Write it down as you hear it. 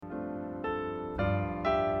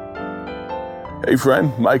Hey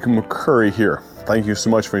friend, Mike McCurry here. Thank you so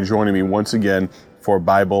much for joining me once again for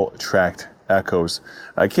Bible Tract Echoes.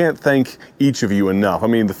 I can't thank each of you enough. I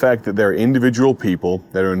mean, the fact that there are individual people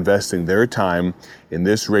that are investing their time in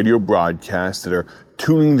this radio broadcast, that are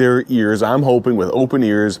tuning their ears, I'm hoping with open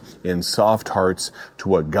ears and soft hearts to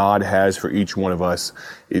what God has for each one of us.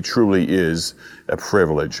 It truly is a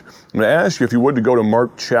privilege. I'm going to ask you if you would to go to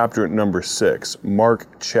Mark chapter number 6. Mark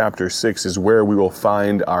chapter 6 is where we will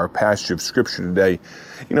find our passage of scripture today.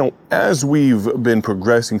 You know, as we've been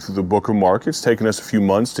progressing through the book of Mark, it's taken us a few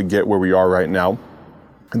months to get where we are right now.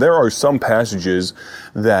 There are some passages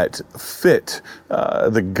that fit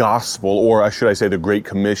the gospel, or should I say the Great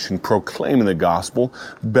Commission, proclaiming the gospel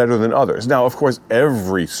better than others. Now, of course,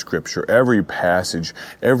 every scripture, every passage,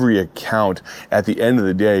 every account at the end of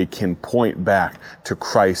the day can point back to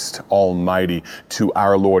Christ Almighty, to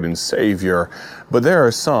our Lord and Savior. But there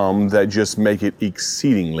are some that just make it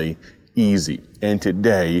exceedingly easy. And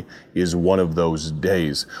today is one of those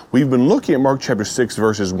days. We've been looking at Mark chapter 6,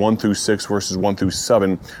 verses 1 through 6, verses 1 through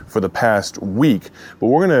 7 for the past week. But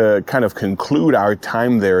we're going to kind of conclude our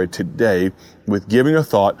time there today with giving a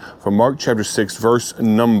thought from Mark chapter 6, verse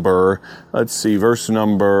number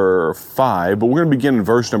 5. But we're going to begin in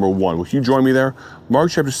verse number 1. Will you join me there?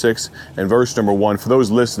 Mark chapter 6 and verse number 1. For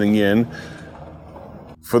those listening in,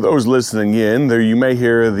 there you may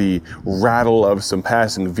hear the rattle of some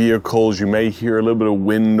passing vehicles. You may hear a little bit of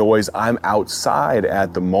wind noise. I'm outside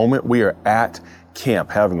at the moment. We are at camp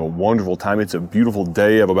having a wonderful time. It's a beautiful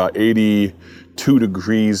day of about 82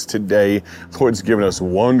 degrees today. The Lord's given us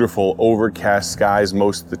wonderful overcast skies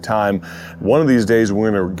most of the time. One of these days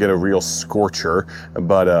we're going to get a real scorcher,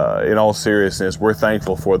 but in all seriousness, we're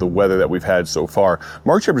thankful for the weather that we've had so far.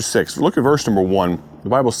 Mark chapter 6, look at verse number 1. The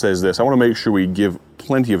Bible says this. I want to make sure we give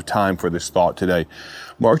plenty of time for this thought today.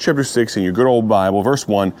 Mark chapter 6 in your good old Bible, verse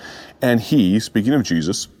 1, and he, speaking of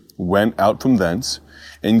Jesus, went out from thence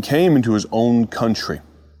and came into his own country,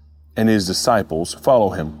 and his disciples follow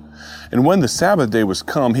him. And when the Sabbath day was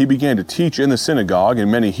come, he began to teach in the synagogue,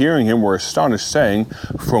 and many hearing him were astonished, saying,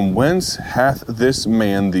 From whence hath this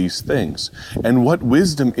man these things? And what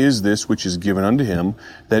wisdom is this which is given unto him,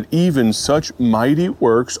 that even such mighty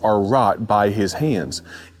works are wrought by his hands?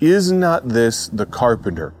 Is not this the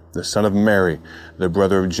carpenter, the son of Mary, the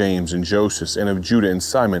brother of James and Joseph, and of Judah and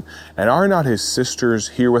Simon? And are not his sisters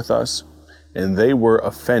here with us? And they were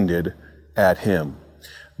offended at him.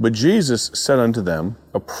 But Jesus said unto them,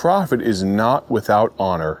 A prophet is not without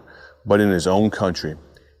honor, but in his own country,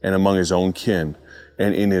 and among his own kin,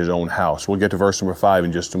 and in his own house. We'll get to verse number 5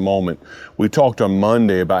 in just a moment. We talked on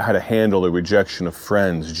Monday about how to handle the rejection of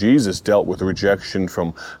friends. Jesus dealt with rejection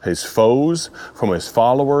from his foes, from his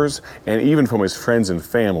followers, and even from his friends and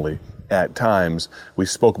family. At times. We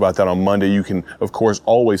spoke about that on Monday. You can, of course,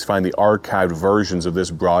 always find the archived versions of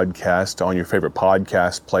this broadcast on your favorite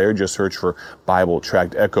podcast player. Just search for Bible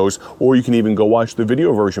Tract Echoes, or you can even go watch the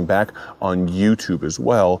video version back on YouTube as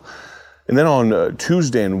well. And then on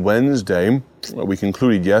Tuesday and Wednesday, we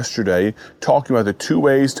concluded yesterday talking about the two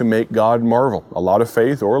ways to make God marvel, a lot of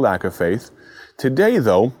faith or lack of faith. Today,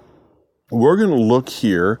 though, we're going to look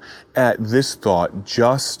here at this thought,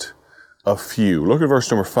 just a few. Look at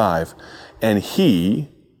verse number 5. And he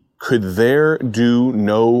could there do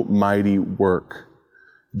no mighty work.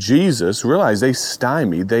 Jesus realized they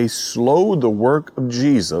stymied, they slowed the work of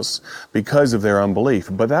Jesus because of their unbelief.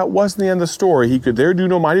 But that wasn't the end of the story. He could there do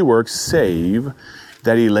no mighty work, save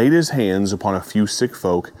that he laid his hands upon a few sick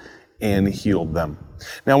folk and healed them.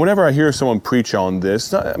 Now, whenever I hear someone preach on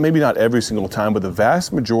this, maybe not every single time, but the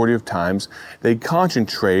vast majority of times, they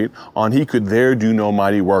concentrate on he could there do no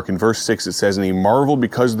mighty work. In verse 6 it says, and he marveled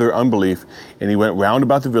because of their unbelief, and he went round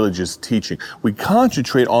about the villages teaching. We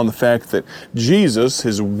concentrate on the fact that Jesus,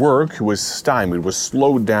 his work was stymied, was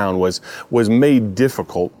slowed down, was made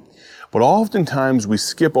difficult. But oftentimes we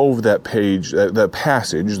skip over that page, that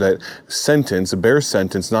passage, that sentence, a bare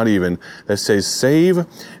sentence, not even, that says, save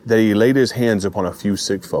that he laid his hands upon a few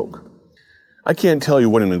sick folk. I can't tell you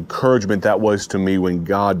what an encouragement that was to me when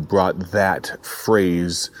God brought that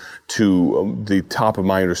phrase to the top of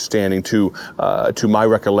my understanding, to my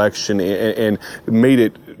recollection, and made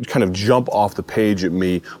it kind of jump off the page at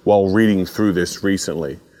me while reading through this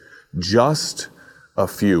recently. Just a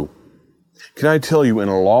few. Can I tell you, in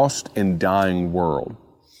a lost and dying world,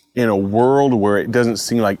 In a world where it doesn't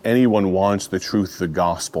seem like anyone wants the truth of the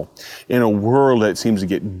gospel, in a world that seems to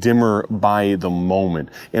get dimmer by the moment,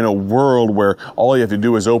 in a world where all you have to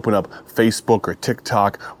do is open up Facebook or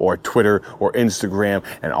TikTok or Twitter or Instagram,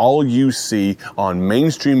 and all you see on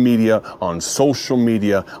mainstream media, on social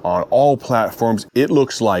media, on all platforms, it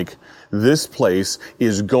looks like this place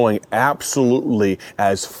is going absolutely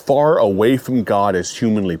as far away from God as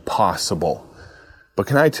humanly possible. But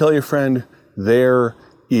can I tell you, friend, there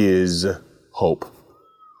is hope.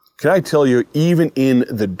 Can I tell you, even in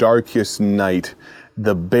the darkest night,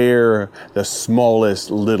 the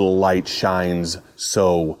smallest little light shines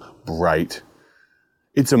so bright.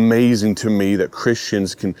 It's amazing to me that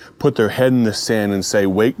Christians can put their head in the sand and say,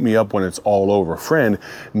 wake me up when it's all over. Friend,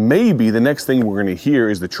 maybe the next thing we're going to hear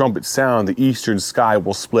is the trumpet sound, the eastern sky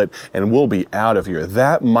will split, and we'll be out of here.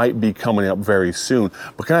 That might be coming up very soon.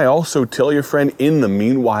 But can I also tell you, friend, in the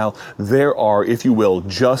meanwhile, there are, if you will,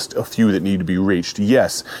 just a few that need to be reached.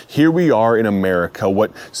 Yes, here we are in America,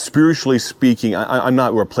 what spiritually speaking, I'm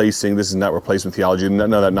not replacing, this is not replacement theology,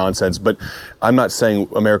 none of that nonsense, but I'm not saying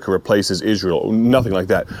America replaces Israel, nothing like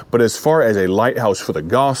that. But as far as a lighthouse for the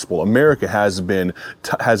gospel, America has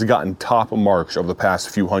gotten top marks over the past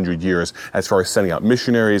few hundred years as far as sending out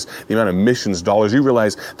missionaries, the amount of missions dollars. You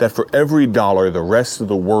realize that for every dollar the rest of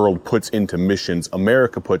the world puts into missions,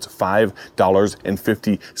 America puts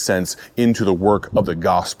 $5.50 into the work of the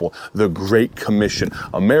gospel, the Great Commission.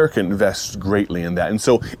 America invests greatly in that. And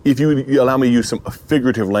so if you allow me to use some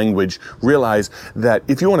figurative language, realize that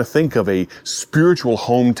if you want to think of a spiritual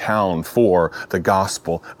hometown for the gospel,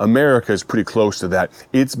 America is pretty close to that.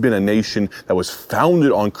 It's been a nation that was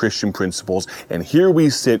founded on Christian principles, and here we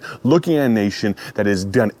sit looking at a nation that has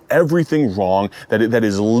done everything wrong, that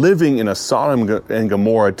is living in a Sodom and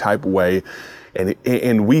Gomorrah type way,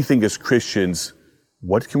 and we think as Christians,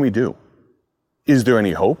 what can we do? Is there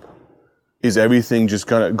any hope? Is everything just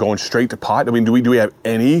going straight to pot? I mean, do we have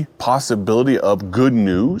any possibility of good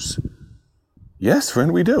news? Yes,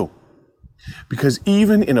 friend, we do. Because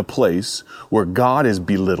even in a place where God is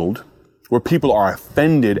belittled, where people are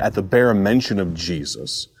offended at the bare mention of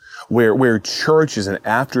Jesus, where church is an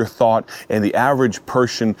afterthought and the average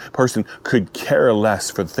person could care less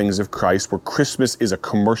for the things of Christ, where Christmas is a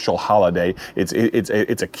commercial holiday, it's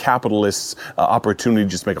a capitalist's opportunity to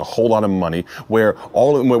just make a whole lot of money, where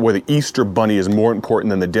the Easter bunny is more important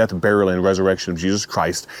than the death, burial, and resurrection of Jesus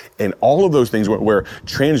Christ, and all of those things where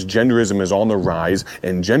transgenderism is on the rise,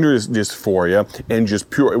 and gender dysphoria, and just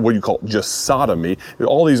pure, what you call just sodomy,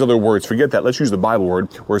 all these other words, forget that, let's use the Bible word,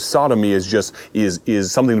 where sodomy is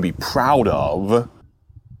something to be proud of.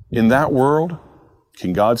 In that world,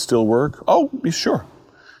 can God still work? Oh, sure.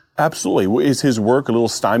 Absolutely. Is his work a little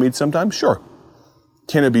stymied sometimes? Sure.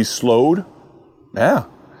 Can it be slowed? Yeah.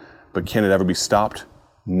 But can it ever be stopped?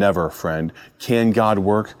 Never, friend. Can God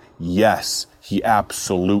work? Yes, he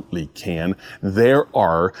absolutely can. There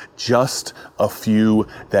are just a few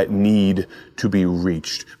that need to be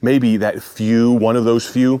reached. Maybe that few, one of those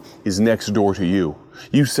few, is next door to you.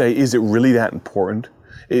 You say, is it really that important?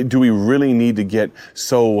 Do we really need to do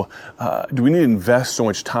we need to invest so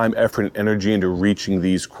much time, effort, and energy into reaching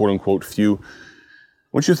these quote-unquote few? I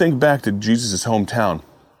want you to think back to Jesus' hometown.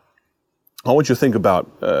 I want you to think about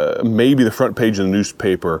maybe the front page of the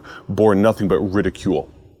newspaper bore nothing but ridicule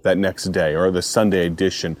that next day, or the Sunday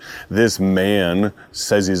edition. This man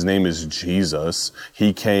says his name is Jesus.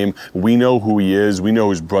 He came. We know who he is. We know who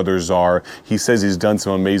his brothers are. He says he's done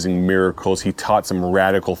some amazing miracles. He taught some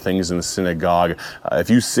radical things in the synagogue. If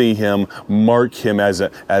you see him, mark him as a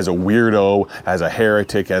weirdo, as a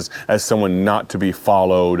heretic, as someone not to be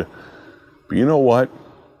followed. But you know what?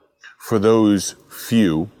 For those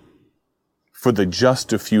few, for the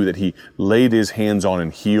just a few that he laid his hands on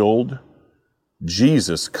and healed,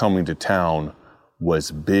 Jesus coming to town was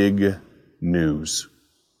big news.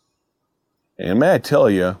 And may I tell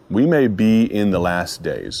you, we may be in the last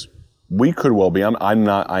days. We could well be.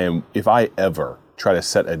 If I ever try to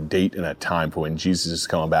set a date and a time for when Jesus is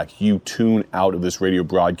coming back, you tune out of this radio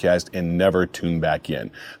broadcast and never tune back in.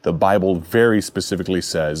 The Bible very specifically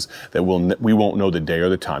says that we won't know the day or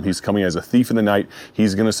the time. He's coming as a thief in the night.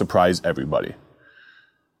 He's going to surprise everybody.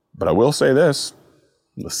 But I will say this.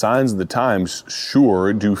 The signs of the times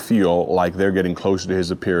sure do feel like they're getting closer to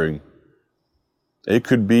his appearing. It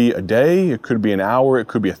could be a day, it could be an hour, it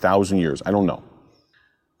could be 1,000 years. I don't know.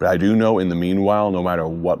 But I do know in the meanwhile, no matter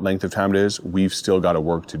what length of time it is, we've still got a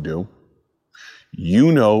work to do.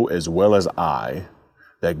 You know as well as I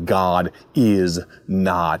that God is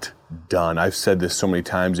not done. I've said this so many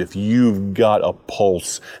times. If you've got a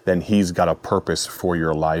pulse, then he's got a purpose for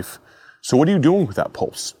your life. So what are you doing with that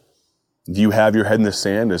pulse? Do you have your head in the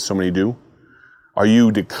sand, as so many do? Are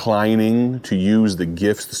you declining to use the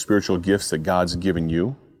gifts, the spiritual gifts that God's given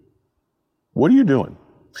you? What are you doing?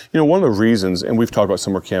 One of the reasons, and we've talked about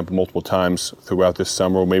summer camp multiple times throughout this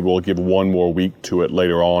summer, or maybe we'll give one more week to it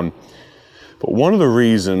later on, but one of the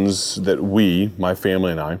reasons that we, my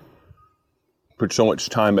family and I, put so much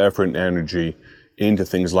time, effort, and energy into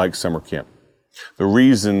things like summer camp, the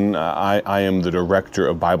reason I am the director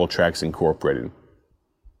of Bible Tracts Incorporated,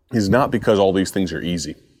 is not because all these things are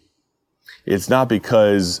easy. It's not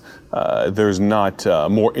because there's not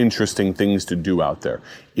more interesting things to do out there.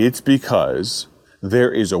 It's because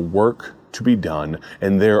there is a work to be done,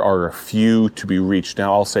 and there are a few to be reached.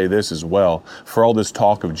 Now, I'll say this as well. For all this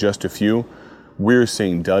talk of just a few, we're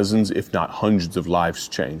seeing dozens, if not hundreds of lives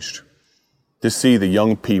changed. To see the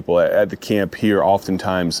young people at the camp here,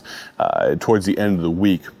 oftentimes towards the end of the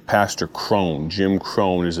week, Pastor Crone, Jim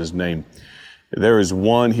Crone is his name. There is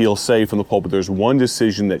one, he'll say from the pulpit, there's one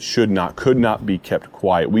decision that could not be kept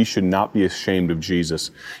quiet. We should not be ashamed of Jesus.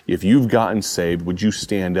 If you've gotten saved, would you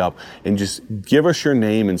stand up and just give us your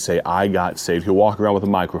name and say, I got saved? He'll walk around with a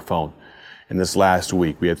microphone. And this last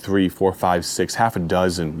week, we had 3, 4, 5, 6, half a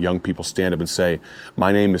dozen young people stand up and say,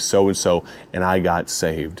 my name is so-and-so, and I got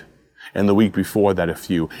saved. And the week before that, a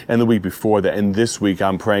few. And the week before that. And this week,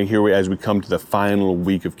 I'm praying here as we come to the final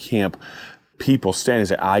week of camp, people stand and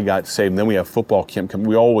say, I got saved. And then we have football camp.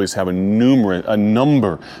 We always have a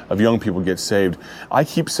number of young people get saved. I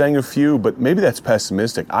keep saying a few, but maybe that's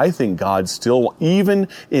pessimistic. I think God still, even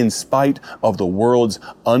in spite of the world's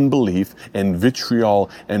unbelief and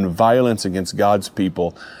vitriol and violence against God's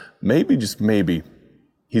people, maybe, just maybe,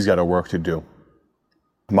 He's got a work to do.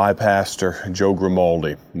 My pastor, Joe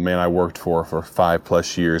Grimaldi, the man I worked for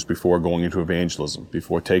 5+ years before going into evangelism,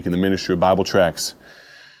 before taking the ministry of Bible Tracts,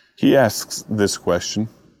 he asks this question: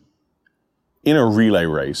 in a relay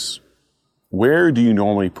race, where do you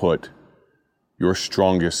normally put your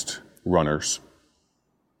strongest runners?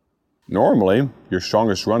 Normally, your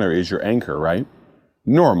strongest runner is your anchor, right?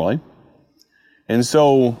 Normally. And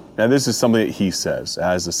so, now this is something that he says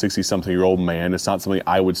as a 60-something-year-old man. It's not something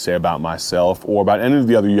I would say about myself or about any of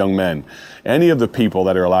the other young men, any of the people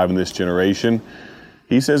that are alive in this generation.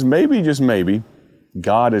 He says, maybe, just maybe,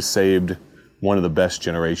 God has saved one of the best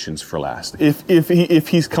generations for last. If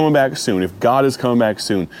He's coming back soon, if God is coming back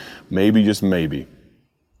soon, maybe, just maybe,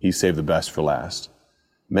 He saved the best for last.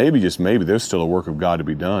 Maybe, just maybe, there's still a work of God to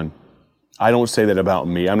be done. I don't say that about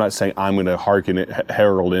me. I'm not saying I'm going to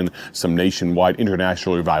herald in some nationwide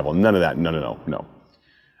international revival. None of that. No.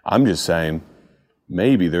 I'm just saying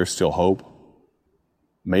maybe there's still hope.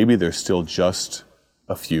 Maybe there's still just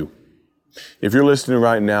a few. If you're listening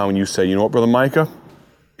right now and you say, you know what, Brother Micah,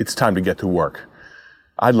 it's time to get to work,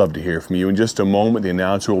 I'd love to hear from you. In just a moment, the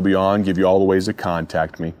announcer will be on, give you all the ways to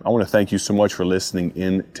contact me. I want to thank you so much for listening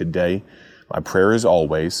in today. My prayer, as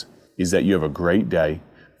always, is that you have a great day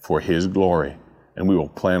for His glory, and we will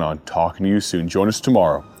plan on talking to you soon. Join us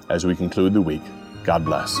tomorrow as we conclude the week. God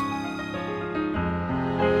bless.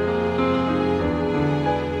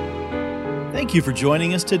 Thank you for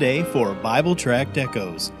joining us today for Bible Tract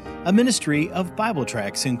Echoes, a ministry of Bible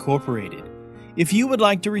Tracts Incorporated. If you would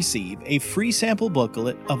like to receive a free sample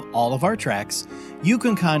booklet of all of our tracts, you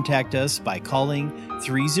can contact us by calling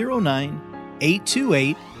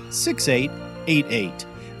 309-828-6888.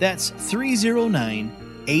 That's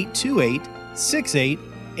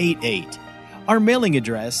 309-828-6888. Our mailing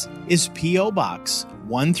address is P.O. Box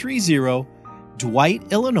 130,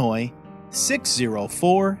 Dwight, Illinois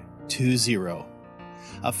 60420.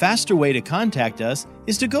 A faster way to contact us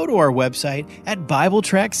is to go to our website at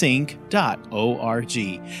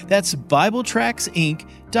BibleTractsInc.org. That's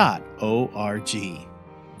BibleTractsInc.org.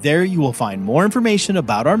 There you will find more information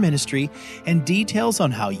about our ministry and details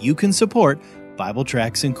on how you can support Bible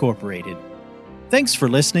Tracts Incorporated. Thanks for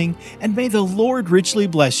listening, and may the Lord richly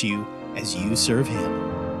bless you as you serve Him.